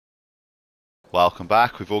Welcome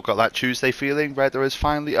back. We've all got that Tuesday feeling. Reda has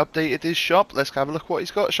finally updated his shop. Let's have a look what he's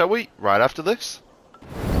got, shall we? Right after this.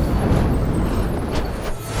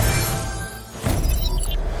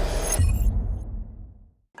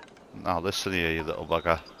 Now listen here, you little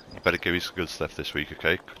bugger. You better give me some good stuff this week,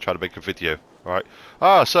 okay? Try to make a video, alright?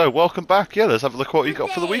 So welcome back. Yeah, let's have a look what you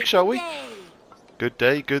got for the week, shall we? Good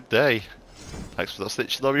day, good day. Thanks for that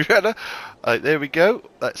snitching on me, Reda. There we go.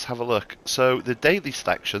 Let's have a look. So, the daily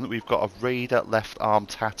selection, we've got a Reda left arm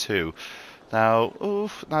tattoo. Now,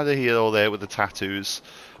 neither here or there with the tattoos.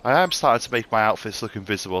 I am starting to make my outfits look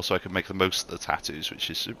invisible so I can make the most of the tattoos, which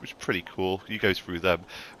is pretty cool. You go through them.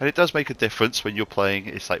 And it does make a difference when you're playing.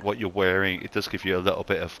 It's like what you're wearing. It does give you a little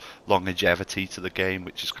bit of longevity to the game,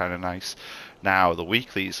 which is kind of nice. Now, the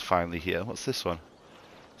weeklies are finally here. What's this one?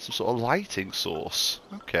 Some sort of lighting source.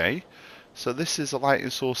 Okay. So this is a lighting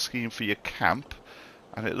source scheme for your camp,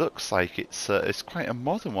 and it looks like it's quite a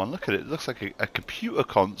modern one. Look at it. It looks like a computer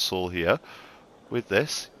console here with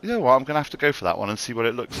this. You know what? I'm going to have to go for that one and see what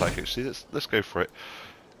it looks like, actually. Let's go for it.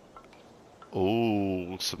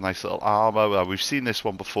 Oh, some nice little armor. Well, we've seen this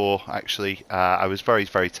one before, actually. I was very,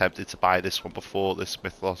 very tempted to buy this one before, this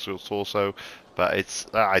mythological torso, but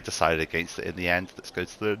I decided against it in the end. Let's go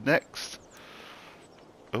to the next.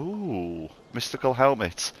 Oh, mystical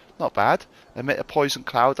helmet. Not bad. Emit a poison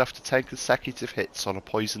cloud after 10 consecutive hits on a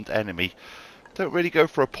poisoned enemy. Don't really go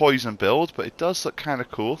for a poison build, but it does look kind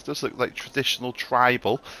of cool. It does look like traditional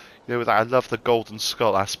tribal. You know, with that, I love the golden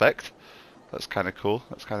skull aspect. That's kind of cool.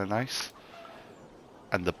 That's kind of nice.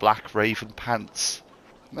 And the black raven pants.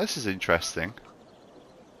 This is interesting.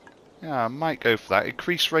 Yeah, I might go for that.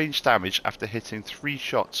 Increased range damage after hitting 3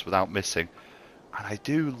 shots without missing. And I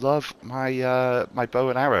do love my my bow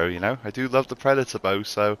and arrow, you know. I do love the predator bow,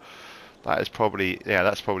 so that is probably, yeah,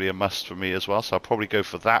 that's probably a must for me as well. So I'll probably go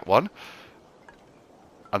for that one.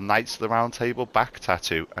 A Knights of the Round Table back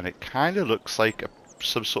tattoo, and it kind of looks like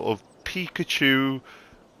some sort of Pikachu.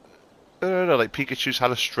 I don't know, like Pikachu's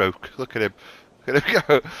had a stroke. Look at him. Look at him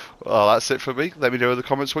go. Well, that's it for me. Let me know in the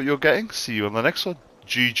comments what you're getting. See you on the next one.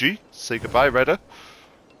 GG. Say goodbye, Reda.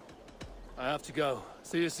 I have to go.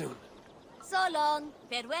 See you soon. So long.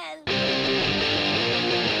 Farewell.